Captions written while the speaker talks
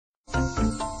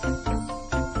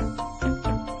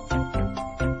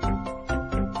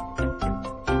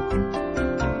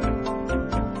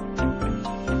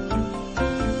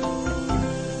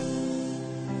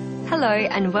Hello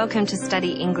and welcome to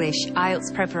Study English,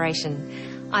 IELTS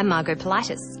Preparation. I'm Margot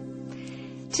Politis.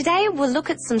 Today we'll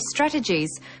look at some strategies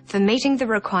for meeting the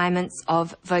requirements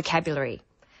of vocabulary,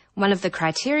 one of the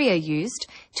criteria used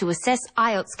to assess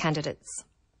IELTS candidates.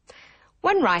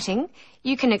 When writing,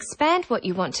 you can expand what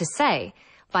you want to say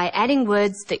by adding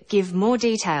words that give more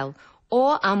detail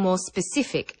or are more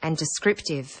specific and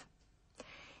descriptive.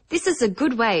 This is a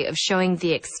good way of showing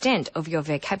the extent of your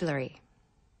vocabulary.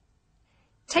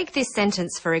 Take this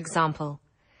sentence for example.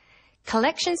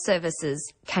 Collection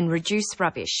services can reduce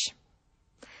rubbish.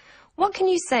 What can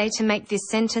you say to make this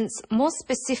sentence more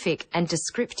specific and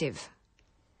descriptive?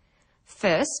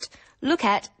 First, look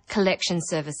at collection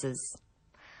services.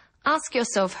 Ask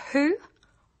yourself who,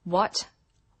 what,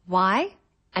 why,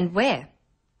 and where.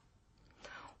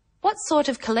 What sort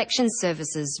of collection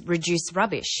services reduce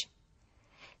rubbish?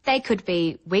 They could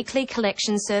be weekly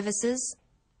collection services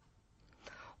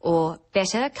or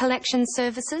better collection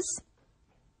services.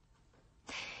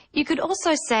 You could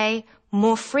also say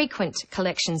more frequent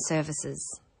collection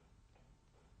services.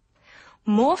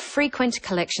 More frequent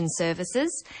collection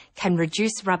services can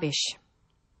reduce rubbish.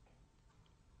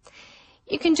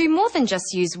 You can do more than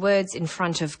just use words in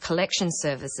front of collection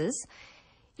services.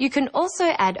 You can also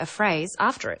add a phrase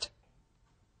after it.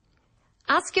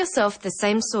 Ask yourself the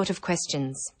same sort of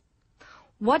questions.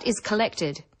 What is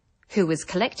collected? Who is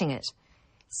collecting it?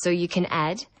 So you can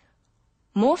add,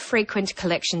 more frequent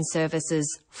collection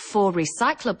services for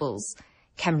recyclables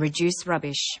can reduce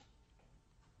rubbish.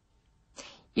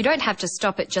 You don't have to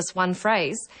stop at just one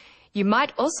phrase. You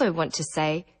might also want to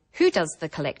say, who does the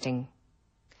collecting?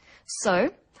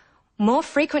 So, more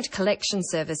frequent collection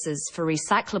services for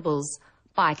recyclables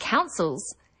by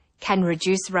councils can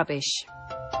reduce rubbish.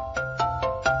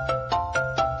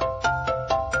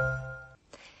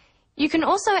 You can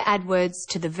also add words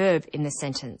to the verb in the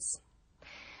sentence.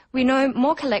 We know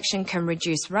more collection can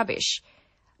reduce rubbish,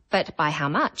 but by how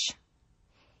much?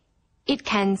 It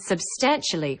can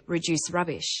substantially reduce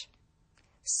rubbish.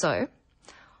 So,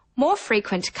 more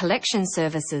frequent collection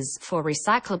services for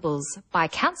recyclables by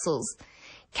councils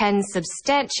can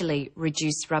substantially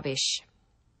reduce rubbish.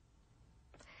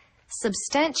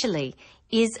 Substantially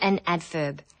is an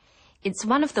adverb. It's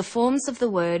one of the forms of the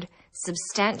word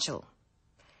substantial.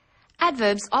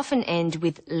 Adverbs often end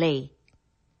with "ly".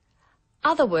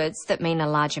 Other words that mean a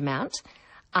large amount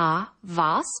are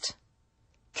vast,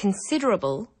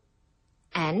 considerable,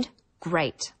 and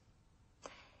great.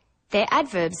 Their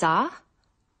adverbs are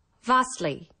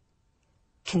vastly,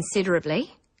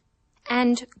 considerably,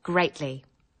 and greatly.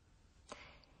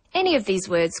 Any of these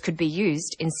words could be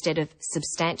used instead of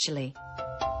substantially.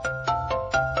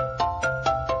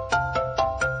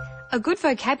 A good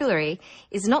vocabulary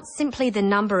is not simply the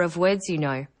number of words you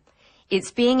know.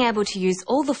 It's being able to use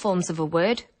all the forms of a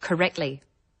word correctly.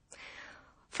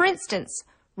 For instance,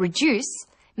 reduce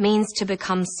means to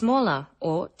become smaller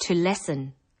or to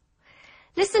lessen.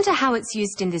 Listen to how it's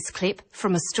used in this clip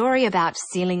from a story about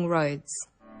sealing roads.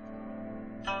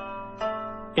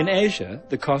 In Asia,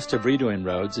 the cost of redoing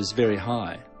roads is very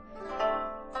high.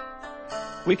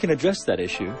 We can address that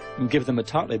issue and give them a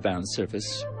tightly bound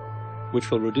surface which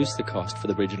will reduce the cost for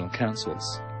the regional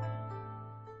councils.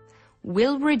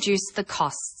 Will reduce the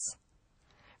costs.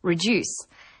 Reduce,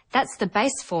 that's the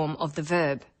base form of the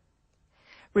verb.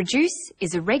 Reduce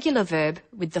is a regular verb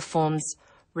with the forms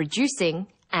reducing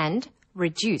and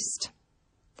reduced.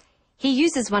 He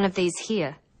uses one of these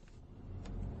here.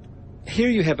 Here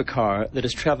you have a car that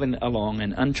is travelling along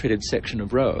an untreated section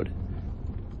of road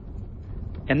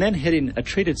and then hitting a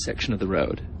treated section of the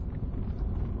road.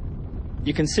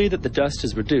 You can see that the dust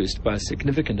is reduced by a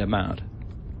significant amount.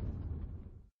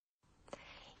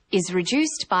 Is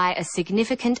reduced by a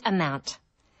significant amount.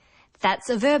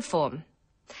 That's a verb form.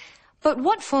 But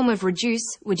what form of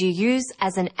reduce would you use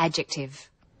as an adjective?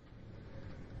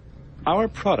 Our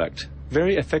product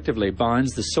very effectively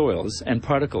binds the soils and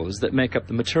particles that make up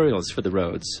the materials for the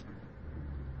roads.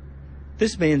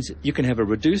 This means you can have a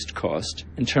reduced cost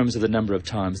in terms of the number of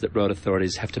times that road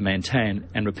authorities have to maintain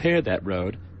and repair that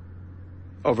road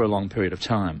over a long period of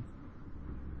time.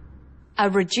 A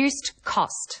reduced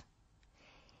cost.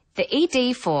 The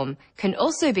ed form can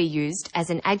also be used as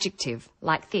an adjective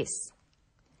like this.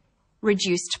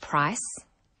 Reduced price,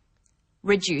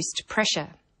 reduced pressure.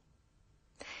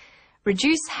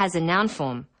 Reduce has a noun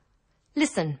form.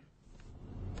 Listen.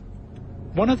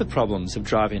 One of the problems of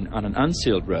driving on an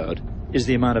unsealed road is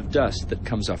the amount of dust that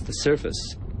comes off the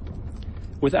surface.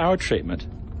 With our treatment,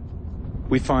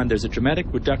 we find there's a dramatic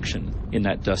reduction in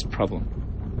that dust problem.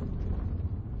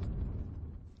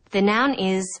 The noun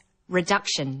is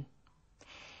reduction.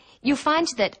 You'll find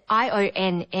that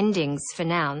ION endings for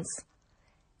nouns,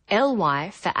 LY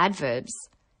for adverbs,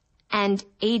 and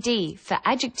ED for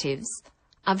adjectives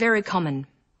are very common.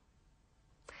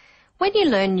 When you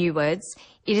learn new words,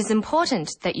 it is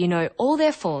important that you know all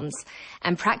their forms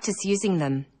and practice using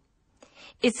them.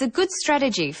 It's a good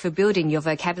strategy for building your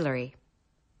vocabulary.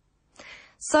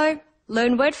 So,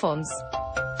 learn word forms.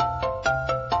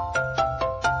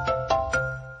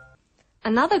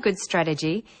 Another good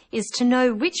strategy is to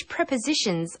know which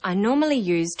prepositions are normally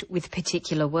used with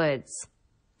particular words.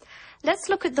 Let's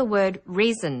look at the word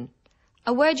reason,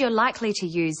 a word you're likely to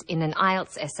use in an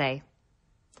IELTS essay.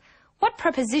 What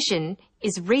preposition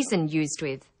is reason used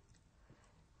with?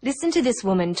 Listen to this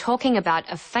woman talking about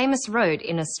a famous road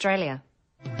in Australia.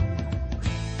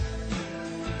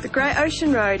 The Great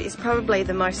Ocean Road is probably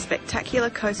the most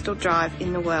spectacular coastal drive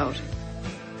in the world.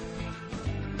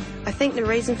 I think the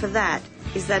reason for that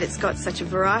is that it's got such a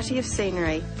variety of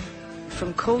scenery,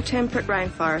 from cool temperate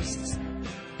rainforests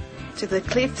to the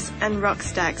cliffs and rock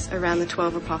stacks around the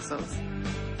 12 Apostles.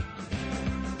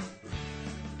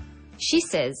 She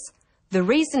says the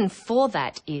reason for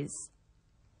that is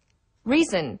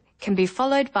reason can be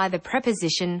followed by the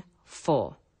preposition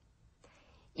for.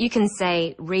 You can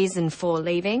say reason for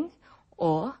leaving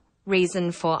or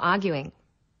reason for arguing.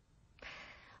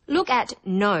 Look at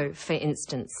know, for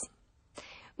instance.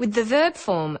 With the verb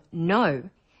form know,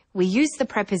 we use the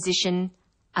preposition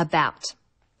about.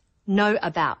 Know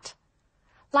about.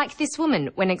 Like this woman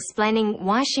when explaining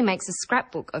why she makes a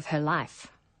scrapbook of her life.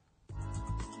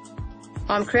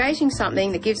 I'm creating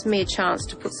something that gives me a chance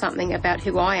to put something about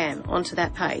who I am onto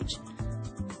that page.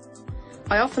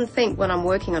 I often think when I'm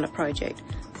working on a project,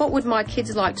 what would my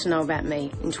kids like to know about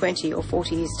me in 20 or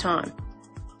 40 years' time?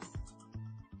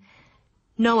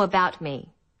 Know about me.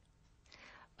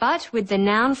 But with the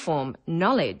noun form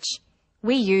knowledge,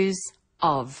 we use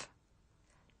of.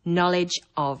 Knowledge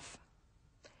of.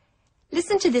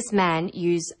 Listen to this man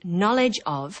use knowledge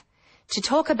of to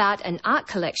talk about an art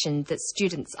collection that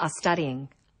students are studying.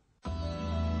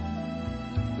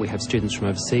 We have students from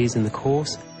overseas in the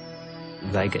course.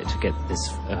 They get to get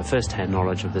this first-hand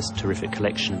knowledge of this terrific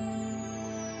collection,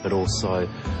 but also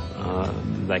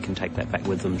they can take that back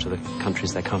with them to the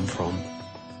countries they come from.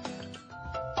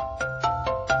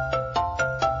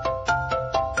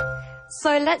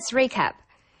 So let's recap.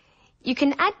 You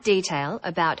can add detail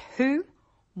about who,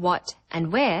 what,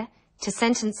 and where to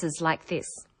sentences like this.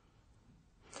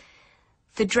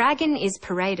 The dragon is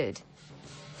paraded.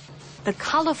 The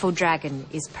colourful dragon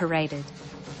is paraded.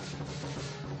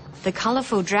 The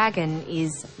colourful dragon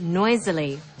is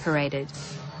noisily paraded.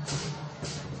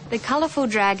 The colourful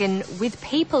dragon with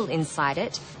people inside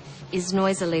it is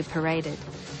noisily paraded.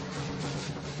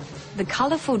 The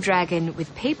colourful dragon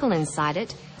with people inside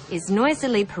it is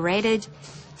noisily paraded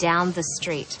down the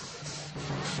street.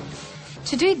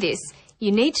 To do this,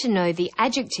 you need to know the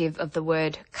adjective of the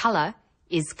word colour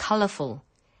is colourful,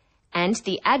 and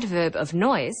the adverb of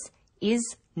noise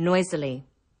is noisily.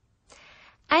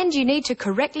 And you need to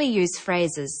correctly use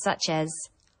phrases such as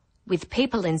with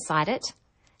people inside it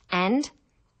and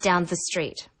down the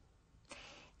street.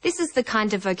 This is the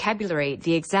kind of vocabulary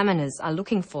the examiners are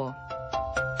looking for.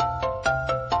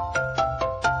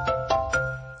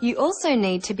 You also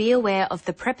need to be aware of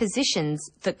the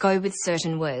prepositions that go with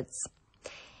certain words.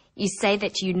 You say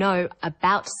that you know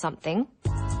about something.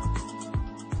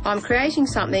 I'm creating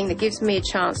something that gives me a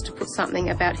chance to put something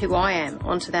about who I am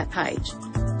onto that page.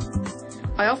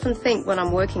 I often think when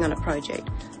I'm working on a project,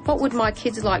 what would my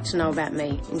kids like to know about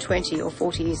me in 20 or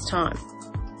 40 years' time?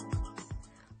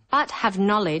 But have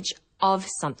knowledge of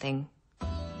something.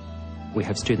 We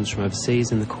have students from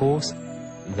overseas in the course.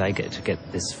 They get to get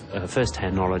this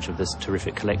first-hand knowledge of this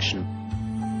terrific collection,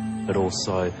 but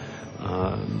also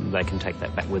they can take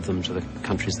that back with them to the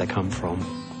countries they come from.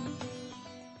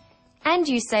 And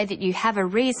you say that you have a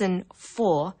reason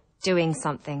for doing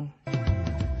something.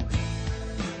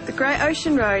 The Great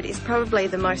Ocean Road is probably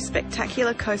the most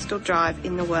spectacular coastal drive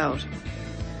in the world.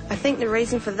 I think the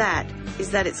reason for that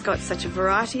is that it's got such a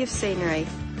variety of scenery,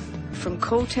 from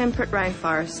cool temperate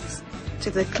rainforests to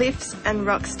the cliffs and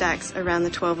rock stacks around the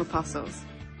 12 Apostles.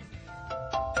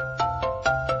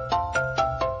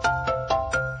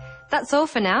 That's all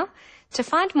for now. To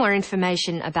find more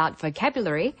information about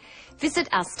vocabulary, visit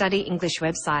our Study English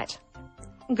website.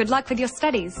 Good luck with your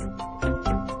studies.